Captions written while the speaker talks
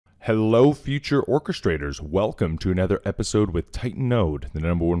Hello, future orchestrators. Welcome to another episode with Titan Node, the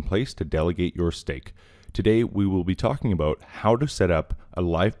 #1 place to delegate your stake. Today, we will be talking about how to set up a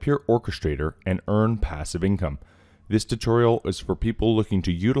Livepeer Orchestrator and earn passive income. This tutorial is for people looking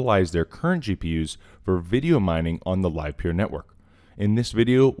to utilize their current GPUs for video mining on the Livepeer network. In this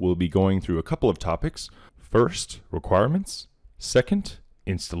video, we'll be going through a couple of topics. First, requirements. Second,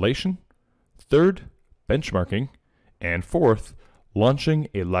 installation. Third, benchmarking. And fourth, launching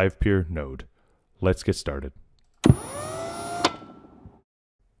a Livepeer node. Let's get started.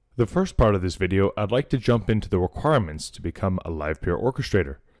 The first part of this video, I'd like to jump into the requirements to become a Livepeer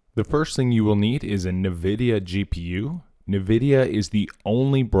Orchestrator. The first thing you will need is a Nvidia GPU. Nvidia is the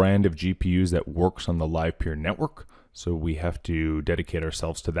only brand of GPUs that works on the Livepeer network, so we have to dedicate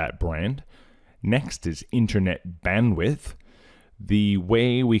ourselves to that brand. Next is internet bandwidth. The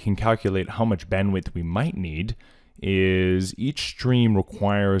way we can calculate how much bandwidth we might need is each stream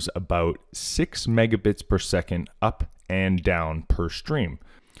requires about 6 megabits per second up and down per stream.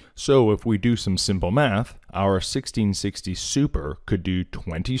 So if we do some simple math, our 1660 Super could do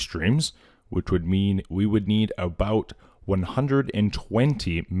 20 streams, which would mean we would need about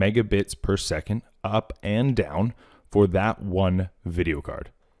 120 megabits per second up and down for that one video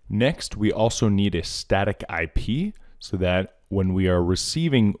card. Next, we also need a static IP so that when we are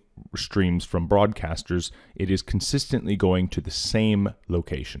receiving streams from broadcasters, it is consistently going to the same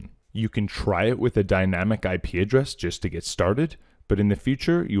location. You can try it with a dynamic IP address just to get started, but in the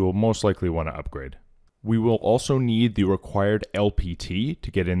future, you will most likely want to upgrade. We will also need the required LPT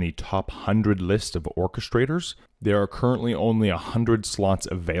to get in the top 100 list of orchestrators. There are currently only 100 slots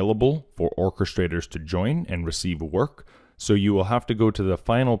available for orchestrators to join and receive work, so you will have to go to the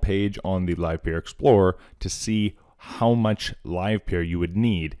final page on the Livepeer Explorer to see how much Livepeer you would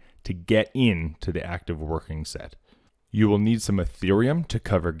need to get into the active working set. You will need some Ethereum to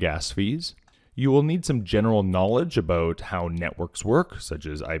cover gas fees. You will need some general knowledge about how networks work, such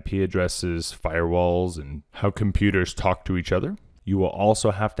as IP addresses, firewalls, and how computers talk to each other. You will also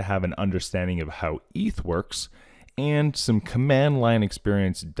have to have an understanding of how ETH works, and some command line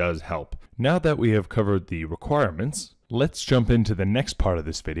experience does help. Now that we have covered the requirements, let's jump into the next part of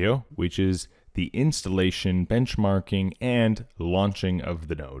this video, which is the installation, benchmarking, and launching of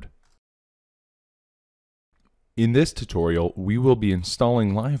the node. In this tutorial, we will be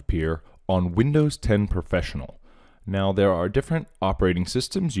installing Livepeer on Windows 10 Professional. Now, there are different operating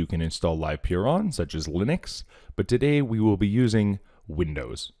systems you can install Livepeer on, such as Linux, but today we will be using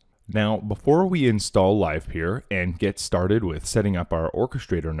Windows. Now, before we install Livepeer and get started with setting up our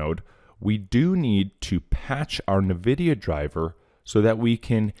orchestrator node, we do need to patch our Nvidia driver so that we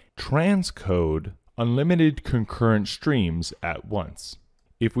can transcode unlimited concurrent streams at once.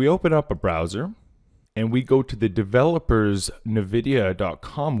 If we open up a browser and we go to the developers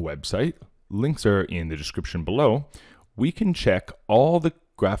nvidia.com website, links are in the description below, we can check all the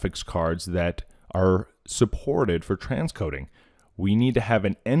graphics cards that are supported for transcoding. We need to have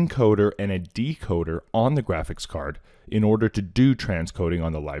an encoder and a decoder on the graphics card in order to do transcoding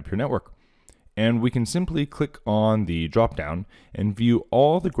on the Livepeer network. And we can simply click on the drop-down and view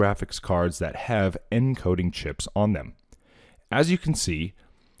all the graphics cards that have encoding chips on them. As you can see,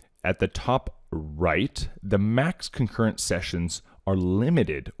 at the top right, the max concurrent sessions are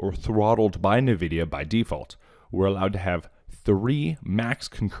limited or throttled by Nvidia by default. We're allowed to have 3 max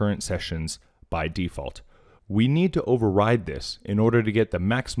concurrent sessions by default. We need to override this in order to get the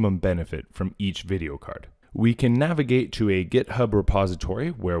maximum benefit from each video card. We can navigate to a GitHub repository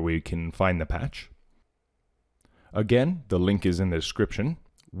where we can find the patch. Again, the link is in the description.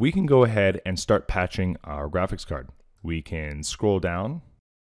 We can go ahead and start patching our graphics card. We can scroll down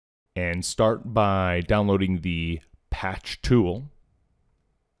and start by downloading the patch tool.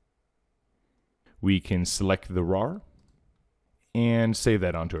 We can select the RAR and save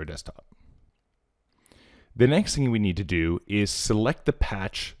that onto our desktop. The next thing we need to do is select the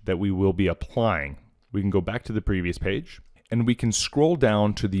patch that we will be applying. We can go back to the previous page and we can scroll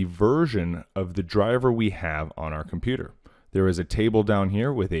down to the version of the driver we have on our computer. There is a table down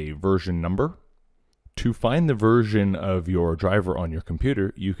here with a version number. To find the version of your driver on your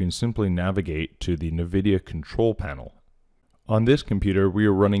computer, you can simply navigate to the Nvidia control panel. On this computer, we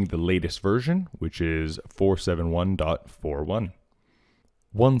are running the latest version, which is 471.41.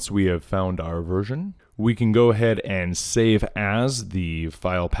 Once we have found our version, we can go ahead and save as the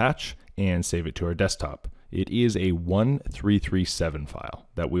file patch and save it to our desktop. It is a 1337 file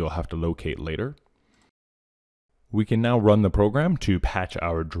that we will have to locate later. We can now run the program to patch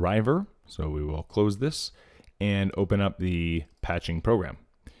our driver. So we will close this and open up the patching program.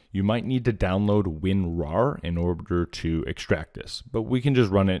 you might need to download WinRAR in order to extract this, but we can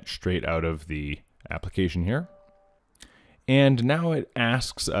just run it straight out of the application here. And now it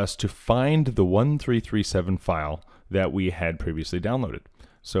asks us to find the 1337 file that we had previously downloaded.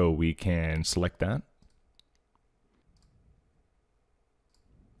 So we can select that.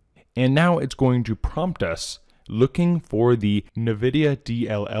 And now it's going to prompt us looking for the Nvidia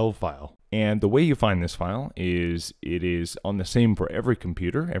DLL file. And the way you find this file is it is on the same for every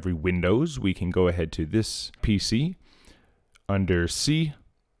computer, every Windows. We can go ahead to this PC, under C,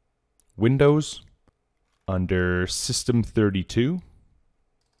 Windows, under System 32.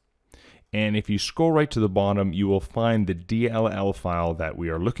 And if you scroll right to the bottom, you will find the DLL file that we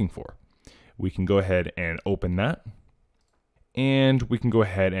are looking for. We can go ahead and open that. And we can go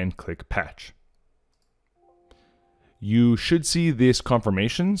ahead and click Patch. You should see this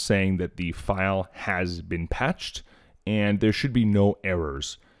confirmation saying that the file has been patched and there should be no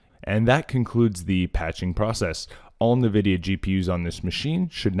errors. And that concludes the patching process. All Nvidia GPUs on this machine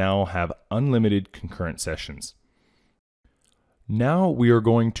should now have unlimited concurrent sessions. Now we are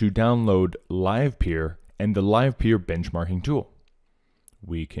going to download Livepeer and the Livepeer benchmarking tool.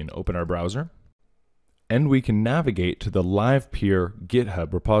 We can open our browser and we can navigate to the Livepeer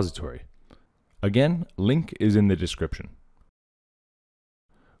GitHub repository. Again, link is in the description.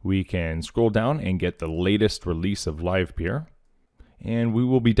 We can scroll down and get the latest release of Livepeer, and we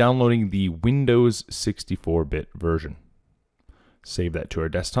will be downloading the Windows 64-bit version. Save that to our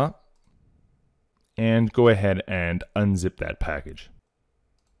desktop, and go ahead and unzip that package.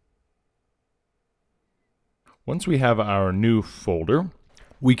 Once we have our new folder,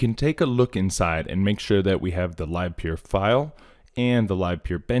 we can take a look inside and make sure that we have the Livepeer file and the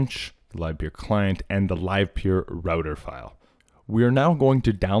Livepeer bench, the Livepeer client, and the Livepeer router file. We are now going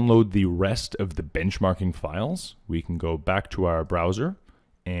to download the rest of the benchmarking files. We can go back to our browser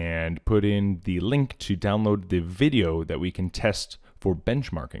and put in the link to download the video that we can test for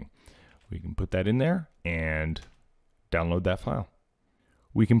benchmarking. We can put that in there and download that file.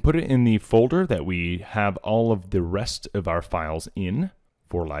 We can put it in the folder that we have all of the rest of our files in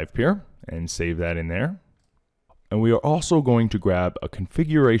for Livepeer and save that in there. And we are also going to grab a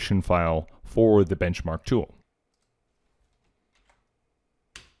configuration file for the benchmark tool.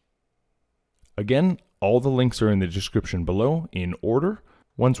 Again, all the links are in the description below in order.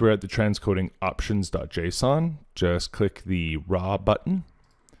 Once we're at the transcodingOptions.json, just click the raw button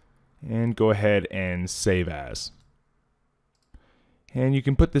and go ahead and save as. And you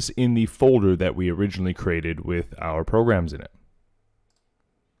can put this in the folder that we originally created with our programs in it.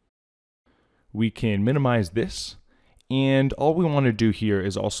 We can minimize this. And all we want to do here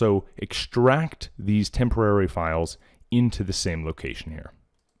is also extract these temporary files into the same location here.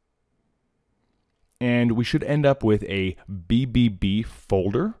 And we should end up with a BBB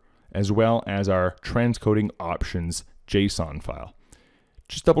folder as well as our transcodingOptions.json file.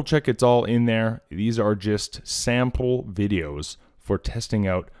 Just double check it's all in there. These are just sample videos for testing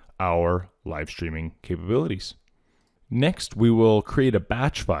out our live streaming capabilities. Next, we will create a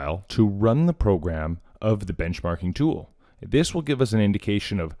batch file to run the program of the benchmarking tool. This will give us an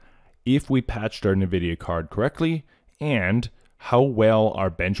indication of if we patched our Nvidia card correctly and how well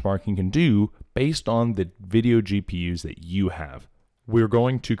our benchmarking can do based on the video GPUs that you have. We're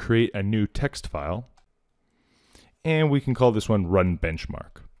going to create a new text file, and we can call this one run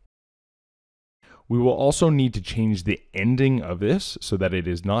benchmark. We will also need to change the ending of this so that it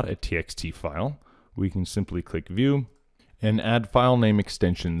is not a TXT file. We can simply click View and add file name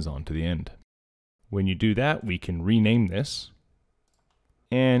extensions onto the end. When you do that, we can rename this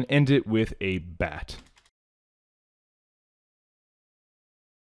and end it with a bat.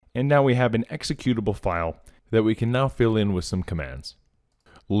 And now we have an executable file that we can now fill in with some commands.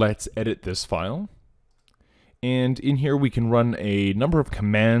 Let's edit this file. And in here we can run a number of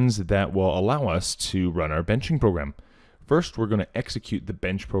commands that will allow us to run our benching program. First, we're going to execute the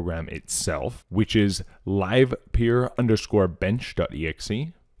bench program itself, which is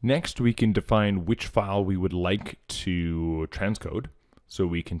livepeer_bench.exe. Next, we can define which file we would like to transcode. So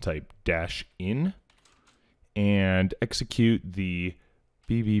we can type -in and execute the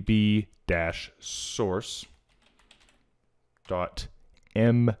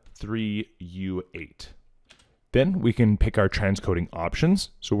bbb-source.m3u8. Then we can pick our transcoding options.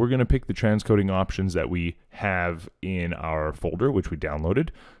 So we're going to pick the transcoding options that we have in our folder, which we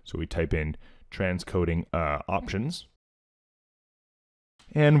downloaded. So we type in transcoding options.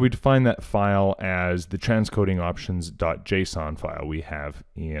 And we define that file as the transcodingOptions.json file we have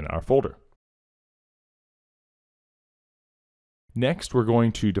in our folder. Next, we're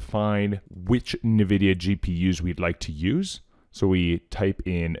going to define which NVIDIA GPUs we'd like to use. So we type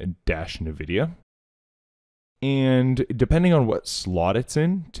in -Nvidia. And depending on what slot it's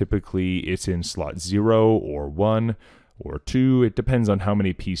in, typically it's in slot 0 or 1 or 2. It depends on how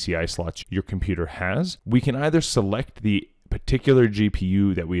many PCI slots your computer has. We can either select the particular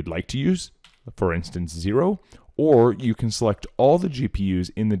GPU that we'd like to use, for instance 0, or you can select all the GPUs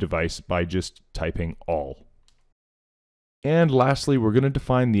in the device by just typing all. And lastly, we're going to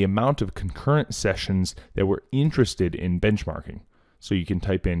define the amount of concurrent sessions that we're interested in benchmarking. So you can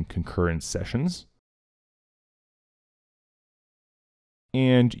type in concurrent_sessions.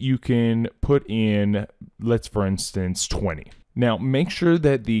 And you can put in, let's for instance, 20. Now make sure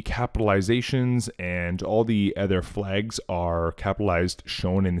that the capitalizations and all the other flags are capitalized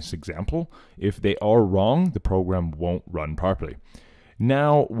shown in this example. If they are wrong, the program won't run properly.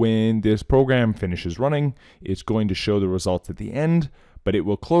 Now when this program finishes running, it's going to show the results at the end, but it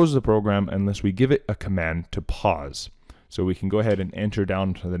will close the program unless we give it a command to pause. So we can go ahead and enter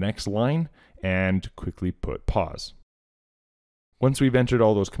down to the next line and quickly put pause. Once we've entered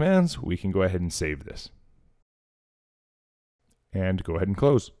all those commands, we can go ahead and save this. And go ahead and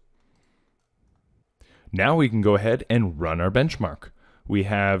close. Now we can go ahead and run our benchmark. We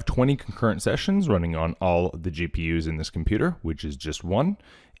have 20 concurrent sessions running on all the GPUs in this computer, which is just one.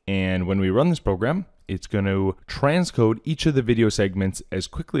 And when we run this program, it's going to transcode each of the video segments as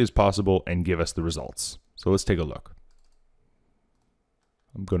quickly as possible and give us the results. So let's take a look.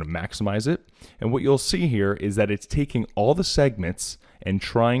 I'm going to maximize it. And what you'll see here is that it's taking all the segments and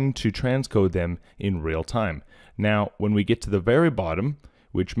trying to transcode them in real time. Now, when we get to the very bottom,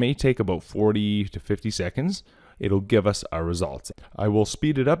 which may take about 40 to 50 seconds, it'll give us our results. I will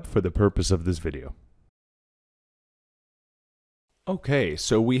speed it up for the purpose of this video. Okay,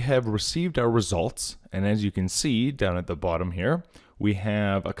 so we have received our results. And as you can see down at the bottom here, we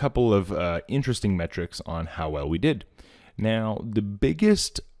have a couple of interesting metrics on how well we did. Now, the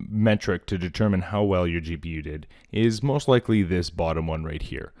biggest metric to determine how well your GPU did is most likely this bottom one right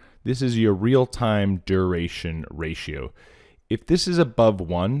here. This is your real-time duration ratio. If this is above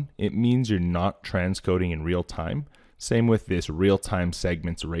 1, it means you're not transcoding in real time. Same with this real-time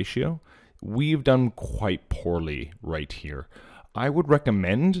segments ratio. We've done quite poorly right here. I would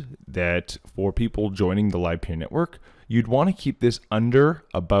recommend that for people joining the Livepeer network, you'd want to keep this under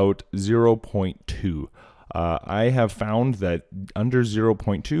about 0.2. I have found that under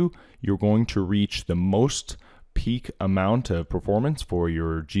 0.2, you're going to reach the most peak amount of performance for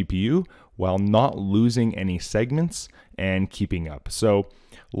your GPU while not losing any segments and keeping up. So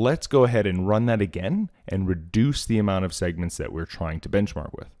let's go ahead and run that again and reduce the amount of segments that we're trying to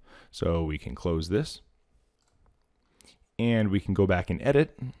benchmark with. So we can close this and we can go back and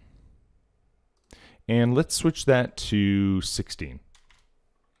edit. And let's switch that to 16.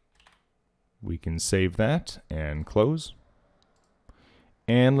 We can save that and close.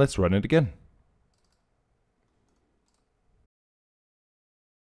 And let's run it again.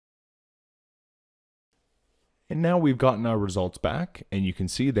 And now we've gotten our results back, and you can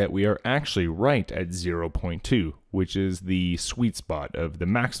see that we are actually right at 0.2, which is the sweet spot of the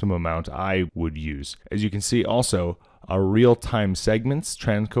maximum amount I would use. As you can see also, our real-time segments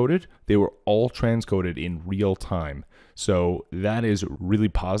transcoded, they were all transcoded in real time. So that is really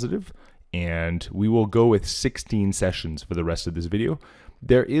positive. And we will go with 16 sessions for the rest of this video.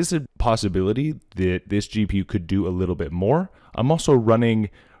 There is a possibility that this GPU could do a little bit more. I'm also running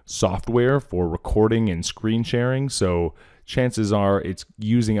software for recording and screen sharing, so chances are it's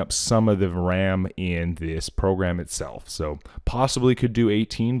using up some of the RAM in this program itself. So possibly could do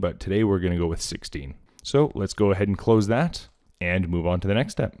 18, but today we're going to go with 16. So let's go ahead and close that and move on to the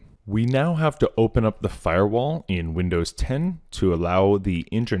next step. We now have to open up the firewall in Windows 10 to allow the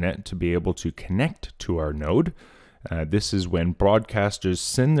internet to be able to connect to our node. This is when broadcasters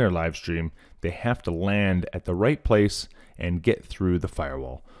send their live stream, they have to land at the right place and get through the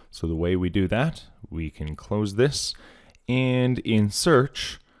firewall. So the way we do that, we can close this, and in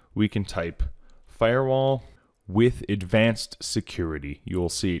search, we can type firewall with advanced security. You'll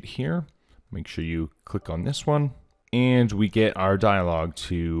see it here. Make sure you click on this one. And we get our dialog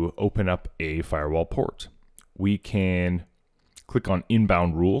to open up a firewall port. We can click on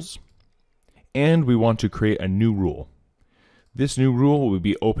inbound rules, and we want to create a new rule. This new rule will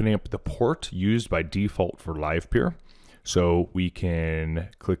be opening up the port used by default for Livepeer. So we can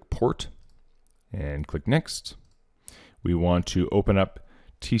click port and click next. We want to open up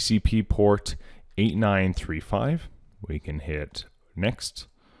TCP port 8935. We can hit next.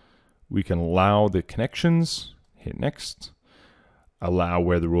 We can allow the connections. Hit next. Allow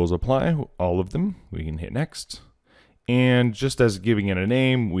where the rules apply, all of them. We can hit next. And just as giving it a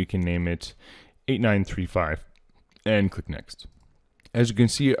name, we can name it 8935 and click Next. As you can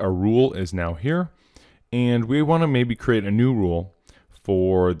see, our rule is now here, and we want to maybe create a new rule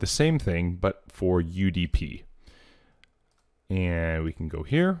for the same thing, but for UDP. And we can go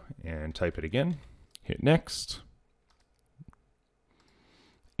here and type it again, hit Next.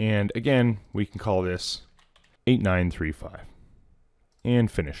 And again, we can call this 8935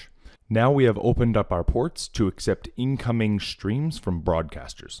 and finish. Now we have opened up our ports to accept incoming streams from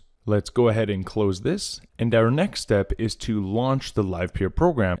broadcasters. Let's go ahead and close this. And our next step is to launch the Livepeer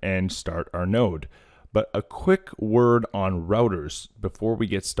program and start our node. But a quick word on routers before we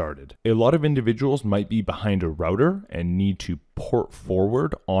get started. A lot of individuals might be behind a router and need to port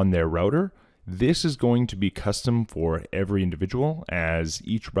forward on their router. This is going to be custom for every individual, as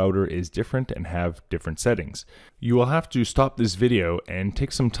each router is different and have different settings. You will have to stop this video and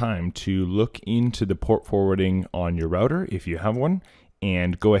take some time to look into the port forwarding on your router if you have one,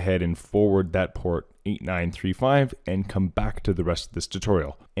 and go ahead and forward that port 8935 and come back to the rest of this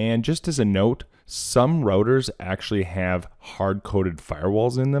tutorial. And just as a note, some routers actually have hard-coded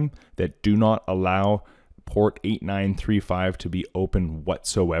firewalls in them that do not allow port 8935 to be open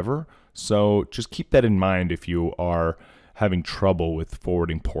whatsoever. So just keep that in mind if you are having trouble with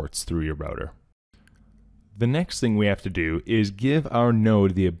forwarding ports through your router. The next thing we have to do is give our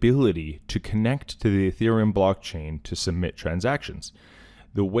node the ability to connect to the Ethereum blockchain to submit transactions.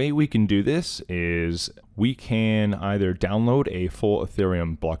 The way we can do this is we can either download a full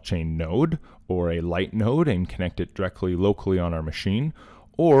Ethereum blockchain node or a light node and connect it directly locally on our machine,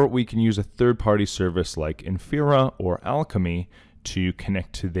 or we can use a third-party service like Infura or Alchemy to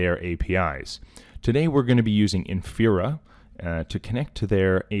connect to their APIs. Today we're going to be using Infura to connect to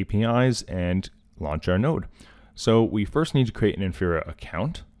their APIs and launch our node. So we first need to create an Infura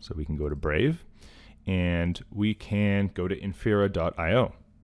account. So we can go to Brave and we can go to infura.io.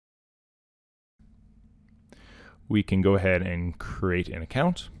 We can go ahead and create an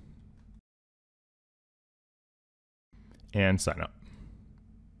account and sign up.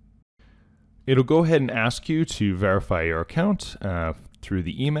 It'll go ahead and ask you to verify your account through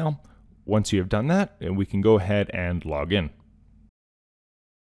the email. Once you have done that, we can go ahead and log in.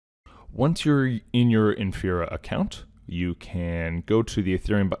 Once you're in your Infura account, you can go to the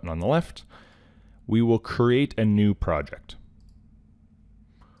Ethereum button on the left. We will create a new project.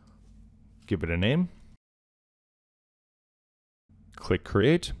 Give it a name. Click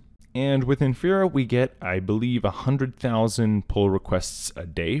Create. And with Infura, we get, I believe, 100,000 pull requests a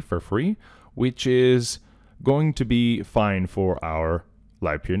day for free, which is going to be fine for our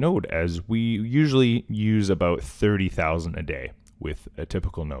Livepeer node, as we usually use about 30,000 a day with a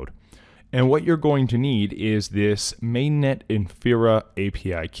typical node. And what you're going to need is this mainnet Infura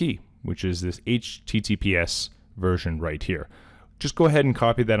API key, which is this HTTPS version right here. Just go ahead and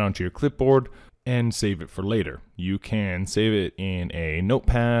copy that onto your clipboard and save it for later. You can save it in a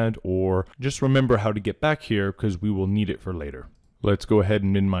notepad, or just remember how to get back here because we will need it for later. Let's go ahead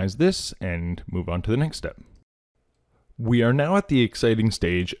and minimize this and move on to the next step. We are now at the exciting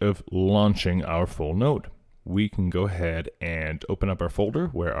stage of launching our full node. We can go ahead and open up our folder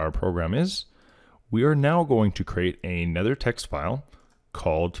where our program is. We are now going to create another text file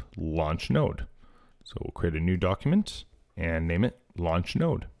called launch node. So we'll create a new document and name it launch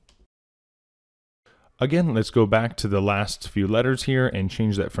node. Again, let's go back to the last few letters here and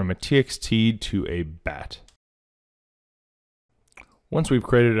change that from a txt to a bat. Once we've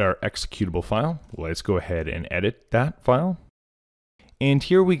created our executable file, let's go ahead and edit that file. And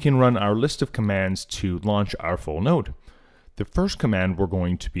here we can run our list of commands to launch our full node. The first command we're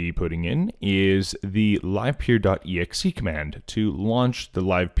going to be putting in is the livepeer.exe command to launch the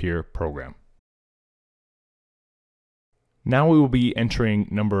Livepeer program. Now we will be entering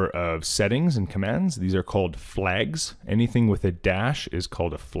a number of settings and commands. These are called flags. Anything with a dash is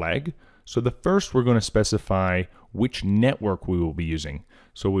called a flag. So the first, we're going to specify which network we will be using.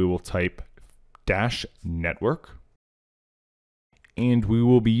 So we will type -network, and we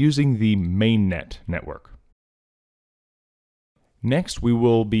will be using the mainnet network. Next, we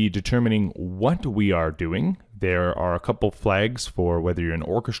will be determining what we are doing. There are a couple flags for whether you're an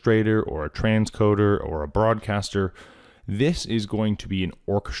orchestrator or a transcoder or a broadcaster. This is going to be an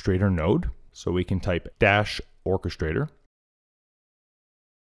orchestrator node, so we can type -orchestrator.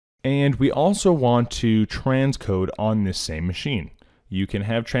 And we also want to transcode on this same machine. You can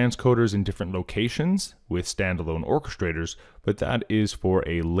have transcoders in different locations with standalone orchestrators, but that is for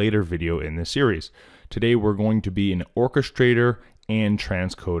a later video in this series. Today we're going to be an orchestrator and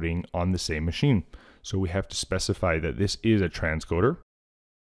transcoding on the same machine. So we have to specify that this is a transcoder.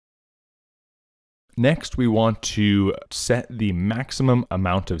 Next, we want to set the maximum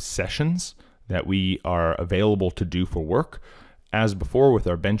amount of sessions that we are available to do for work. As before with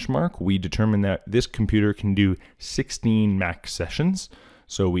our benchmark, we determined that this computer can do 16 max sessions.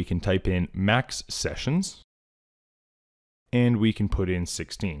 So we can type in max sessions and we can put in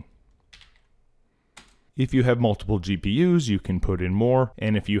 16. If you have multiple GPUs, you can put in more.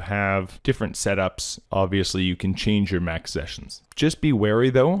 And if you have different setups, obviously you can change your max sessions. Just be wary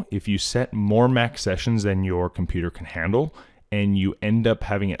though, if you set more max sessions than your computer can handle and you end up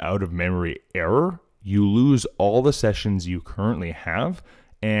having an out of memory error, you lose all the sessions you currently have.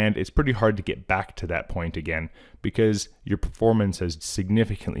 And it's pretty hard to get back to that point again because your performance has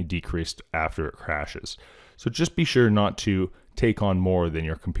significantly decreased after it crashes. So just be sure not to take on more than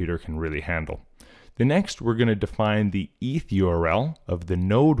your computer can really handle. The next, we're going to define the ethUrl of the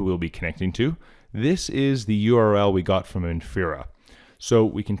node we'll be connecting to. This is the URL we got from Infura. So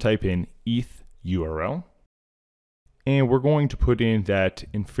we can type in ethUrl, and we're going to put in that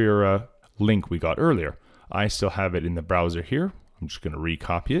Infura link we got earlier. I still have it in the browser here. I'm just going to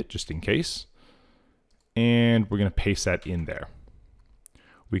recopy it just in case. And we're going to paste that in there.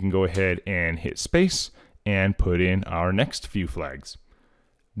 We can go ahead and hit space and put in our next few flags.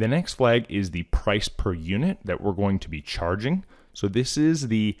 The next flag is the price per unit that we're going to be charging. So this is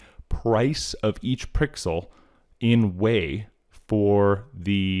the price of each pixel in way for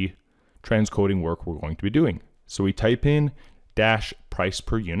the transcoding work we're going to be doing. So we type in -price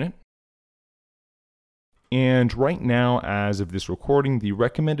per unit. And right now, as of this recording, the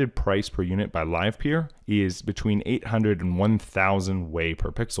recommended price per unit by Livepeer is between 800 and 1000 Wei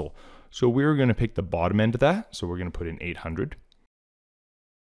per pixel. So we're going to pick the bottom end of that. So we're going to put in 800.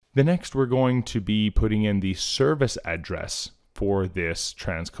 The next, we're going to be putting in the service address for this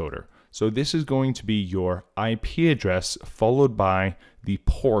transcoder. So this is going to be your IP address followed by the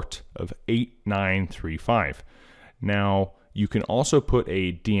port of 8935. Now, you can also put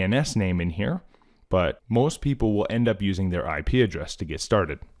a DNS name in here, but most people will end up using their IP address to get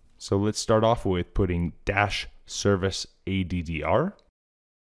started. So let's start off with putting -serviceAddr.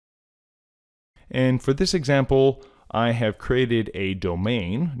 And for this example, I have created a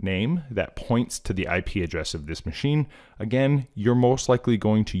domain name that points to the IP address of this machine. Again, you're most likely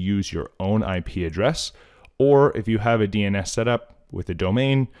going to use your own IP address, or if you have a DNS setup with a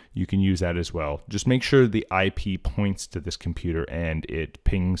domain, you can use that as well. Just make sure the IP points to this computer and it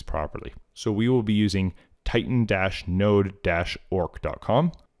pings properly. So we will be using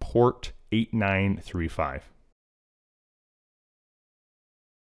titan-node-org.com, port 8935.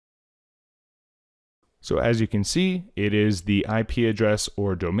 So as you can see, it is the IP address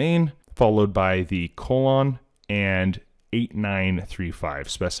or domain followed by the colon and 8935,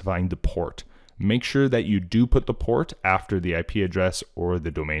 specifying the port. Make sure that you do put the port after the IP address or the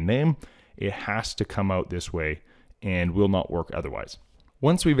domain name. It has to come out this way and will not work otherwise.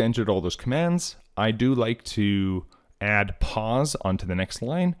 Once we've entered all those commands, I do like to add pause onto the next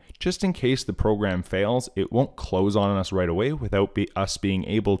line. Just in case the program fails, it won't close on us right away without us being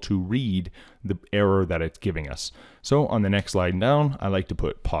able to read the error that it's giving us. So on the next line down, I like to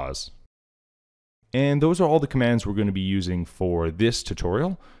put pause. And those are all the commands we're going to be using for this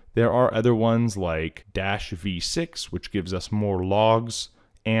tutorial. There are other ones like -v6, which gives us more logs,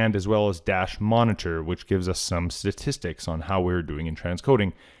 and as well as -monitor, which gives us some statistics on how we're doing in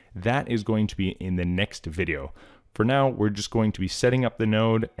transcoding. That is going to be in the next video. For now, we're just going to be setting up the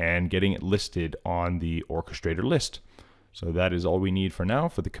node and getting it listed on the orchestrator list. So that is all we need for now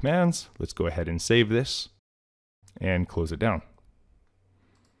for the commands. Let's go ahead and save this and close it down.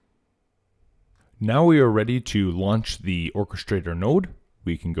 Now we are ready to launch the orchestrator node.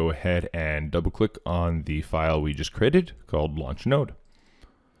 We can go ahead and double click on the file we just created called launch node.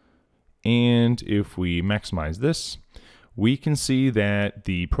 And if we maximize this, we can see that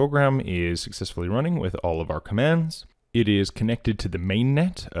the program is successfully running with all of our commands. It is connected to the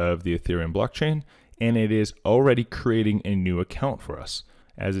mainnet of the Ethereum blockchain, and it is already creating a new account for us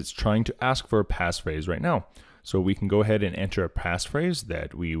as it's trying to ask for a passphrase right now. So we can go ahead and enter a passphrase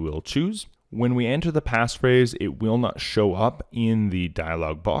that we will choose. When we enter the passphrase, it will not show up in the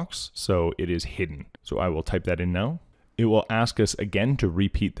dialog box, so it is hidden. So I will type that in now. It will ask us again to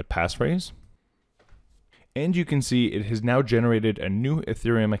repeat the passphrase. And you can see it has now generated a new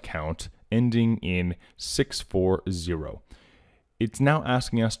Ethereum account ending in 640. It's now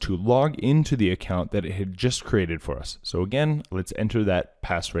asking us to log into the account that it had just created for us. So again, let's enter that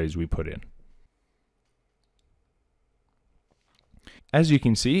passphrase we put in. As you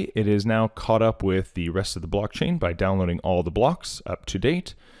can see, it is now caught up with the rest of the blockchain by downloading all the blocks up to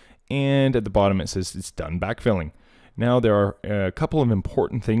date. And at the bottom it says it's done backfilling. Now there are a couple of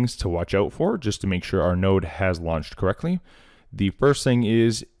important things to watch out for just to make sure our node has launched correctly. The first thing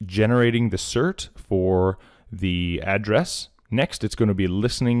is generating the cert for the address. Next, it's going to be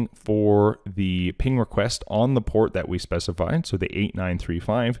listening for the ping request on the port that we specified, so the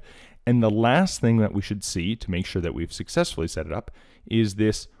 8935. And the last thing that we should see to make sure that we've successfully set it up is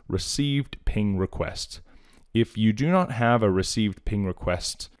this received ping request. If you do not have a received ping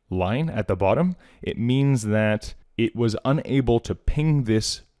request line at the bottom, it means that it was unable to ping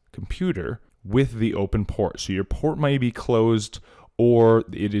this computer with the open port. So your port might be closed, or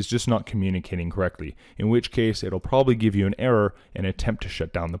it is just not communicating correctly, in which case it'll probably give you an error and attempt to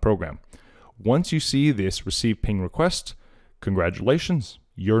shut down the program. Once you see this receive ping request, congratulations,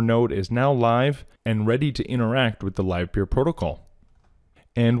 your node is now live and ready to interact with the Livepeer protocol.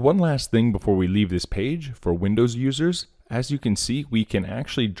 And one last thing before we leave this page, for Windows users, as you can see, we can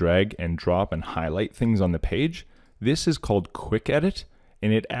actually drag and drop and highlight things on the page. This is called Quick Edit,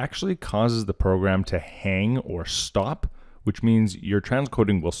 and it actually causes the program to hang or stop, which means your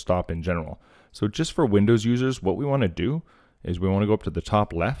transcoding will stop in general. So just for Windows users, what we want to do is we want to go up to the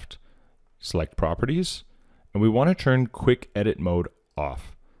top left, select Properties, and we want to turn Quick Edit Mode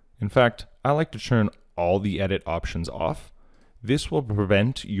off. In fact, I like to turn all the edit options off. This will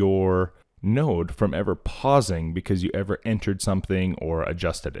prevent your node from ever pausing because you ever entered something or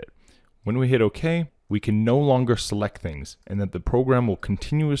adjusted it. When we hit OK, we can no longer select things, and that the program will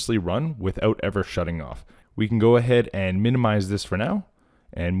continuously run without ever shutting off. We can go ahead and minimize this for now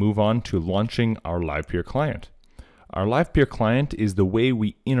and move on to launching our Livepeer client. Our Livepeer client is the way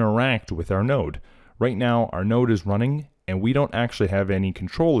we interact with our node. Right now, our node is running and we don't actually have any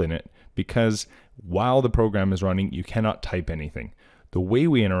control in it because while the program is running, you cannot type anything. The way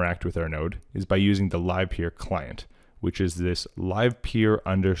we interact with our node is by using the Livepeer client, which is this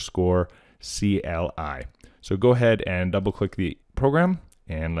livepeer_CLI. So go ahead and double click the program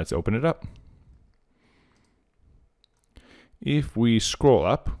and let's open it up. If we scroll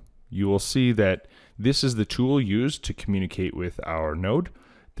up, you will see that this is the tool used to communicate with our node.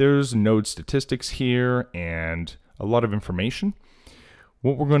 There's node statistics here and a lot of information.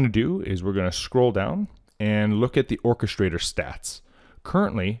 What we're going to do is we're going to scroll down and look at the orchestrator stats.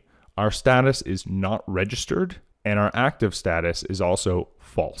 Currently, our status is not registered and our active status is also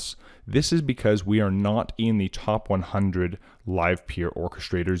false. This is because we are not in the top 100 Livepeer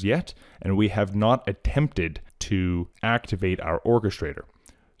orchestrators yet, and we have not attempted to activate our orchestrator.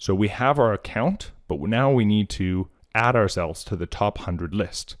 So we have our account, but now we need to add ourselves to the top 100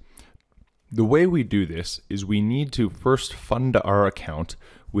 list. The way we do this is we need to first fund our account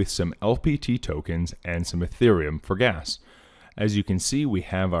with some LPT tokens and some Ethereum for gas. As you can see, we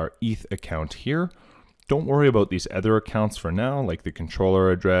have our ETH account here. Don't worry about these other accounts for now, like the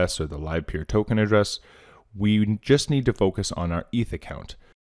controller address or the Livepeer token address. We just need to focus on our ETH account.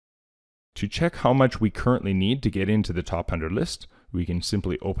 To check how much we currently need to get into the top 100 list, we can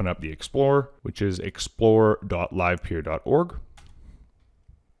simply open up the Explorer, which is explorer.livepeer.org.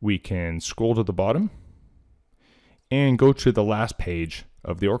 We can scroll to the bottom and go to the last page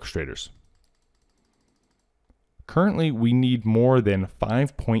of the orchestrators. Currently, we need more than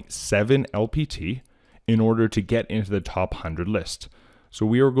 5.7 LPT in order to get into the top 100 list. So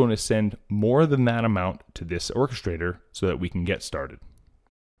we are going to send more than that amount to this orchestrator so that we can get started.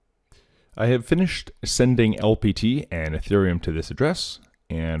 I have finished sending LPT and Ethereum to this address,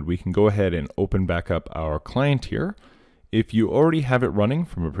 and we can go ahead and open back up our client here. If you already have it running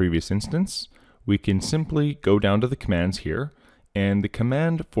from a previous instance, we can simply go down to the commands here, and the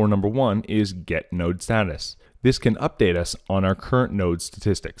command for number 1 is get node status. This can update us on our current node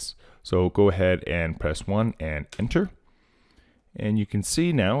statistics. So go ahead and press 1 and enter. And you can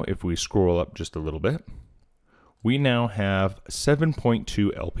see now, if we scroll up just a little bit, we now have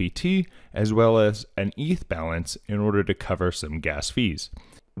 7.2 LPT as well as an ETH balance in order to cover some gas fees.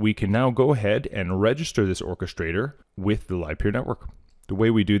 We can now go ahead and register this orchestrator with the Livepeer network. The way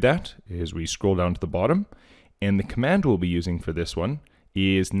we do that is we scroll down to the bottom, and the command we'll be using for this one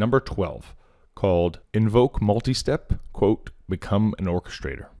is number 12, called invoke multi-step, quote, become an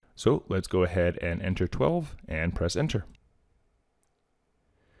orchestrator. So let's go ahead and enter 12 and press enter.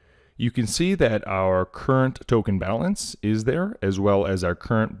 You can see that our current token balance is there, as well as our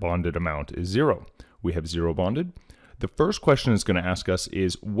current bonded amount is 0. We have 0 bonded. The first question it's going to ask us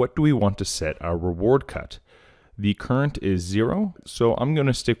is, what do we want to set our reward cut? The current is 0, so I'm going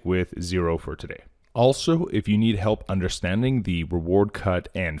to stick with 0 for today. Also, if you need help understanding the reward cut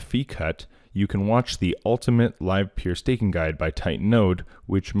and fee cut, you can watch the Ultimate Livepeer Staking Guide by TitanNode,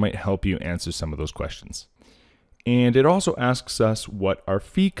 which might help you answer some of those questions. And it also asks us what our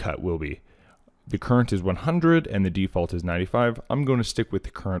fee cut will be. The current is 100 and the default is 95. I'm going to stick with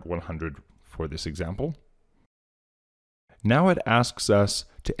the current 100 for this example. Now it asks us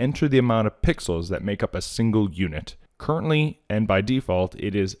to enter the amount of pixels that make up a single unit. Currently, and by default,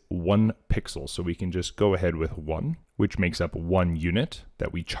 it is 1 pixel. So we can just go ahead with 1, which makes up 1 unit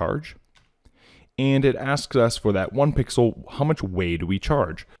that we charge. And it asks us for that 1 pixel, how much way do we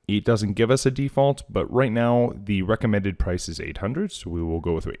charge? It doesn't give us a default, but right now the recommended price is 800, so we will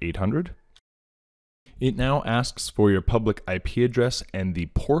go with 800. It now asks for your public IP address and the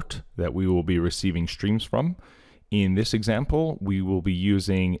port that we will be receiving streams from. In this example, we will be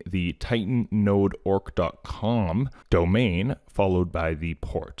using the titannodeorc.com domain followed by the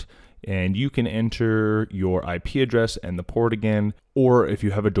port. And you can enter your IP address and the port again, or if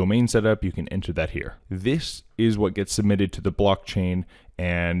you have a domain set up, you can enter that here. This is what gets submitted to the blockchain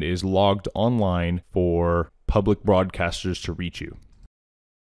and is logged online for public broadcasters to reach you.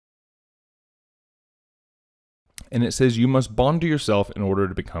 And it says you must bond to yourself in order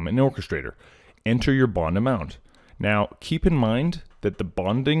to become an orchestrator. Enter your bond amount. Now, keep in mind that the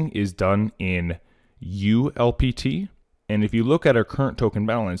bonding is done in ULPT. And if you look at our current token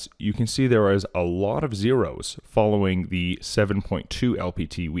balance, you can see there is a lot of zeros following the 7.2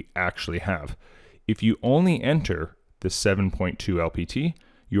 LPT we actually have. If you only enter the 7.2 LPT,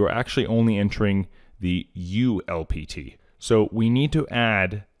 you are actually only entering the ULPT. So we need to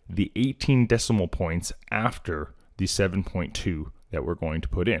add the 18 decimal points after the 7.2 that we're going to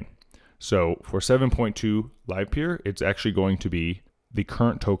put in. So for 7.2 Livepeer, it's actually going to be the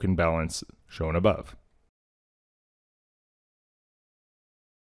current token balance shown above.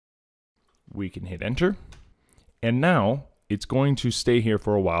 We can hit enter, and now it's going to stay here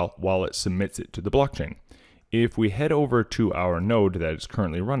for a while it submits it to the blockchain. If we head over to our node that is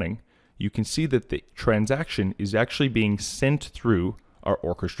currently running, you can see that the transaction is actually being sent through our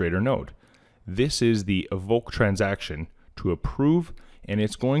orchestrator node. This is the evoke transaction to approve, and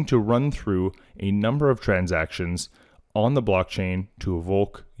it's going to run through a number of transactions on the blockchain to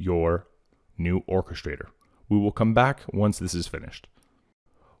evoke your new orchestrator. We will come back once this is finished.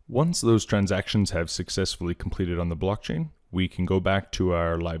 Once those transactions have successfully completed on the blockchain, we can go back to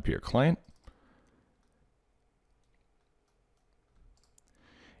our Livepeer client,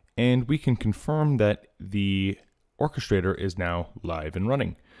 and we can confirm that the orchestrator is now live and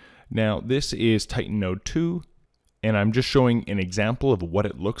running. Now, this is Titan Node 2, and I'm just showing an example of what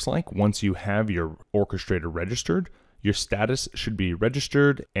it looks like once you have your orchestrator registered. Your status should be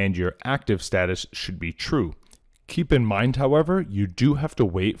registered, and your active status should be true. Keep in mind, however, you do have to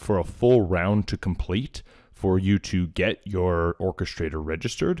wait for a full round to complete for you to get your orchestrator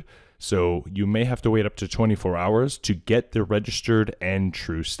registered. So you may have to wait up to 24 hours to get the registered and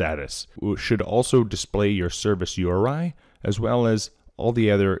true status. It should also display your service URI as well as all the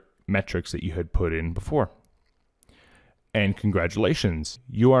other metrics that you had put in before. And congratulations,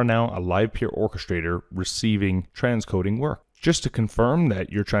 you are now a Livepeer orchestrator receiving transcoding work. Just to confirm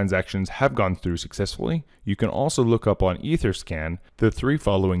that your transactions have gone through successfully, you can also look up on Etherscan the 3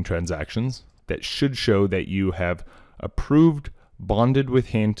 following transactions that should show that you have approved, bonded with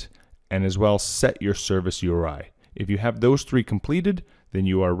hint, and as well set your service URI. If you have those 3 completed, then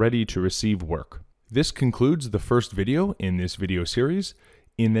you are ready to receive work. This concludes the first video in this video series.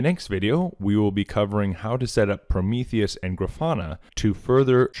 In the next video, we will be covering how to set up Prometheus and Grafana to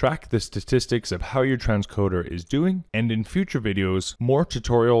further track the statistics of how your transcoder is doing, and in future videos, more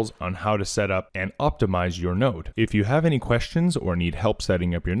tutorials on how to set up and optimize your node. If you have any questions or need help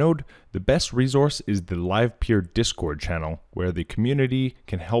setting up your node, the best resource is the Livepeer Discord channel, where the community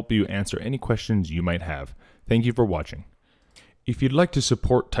can help you answer any questions you might have. Thank you for watching. If you'd like to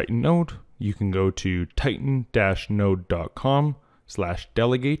support Titan Node, you can go to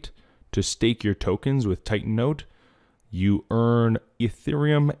titan-node.com/delegate to stake your tokens with Titan Node. You earn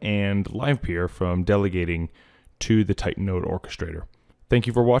Ethereum and Livepeer from delegating to the Titan Node orchestrator. Thank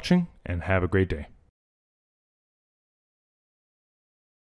you for watching and have a great day.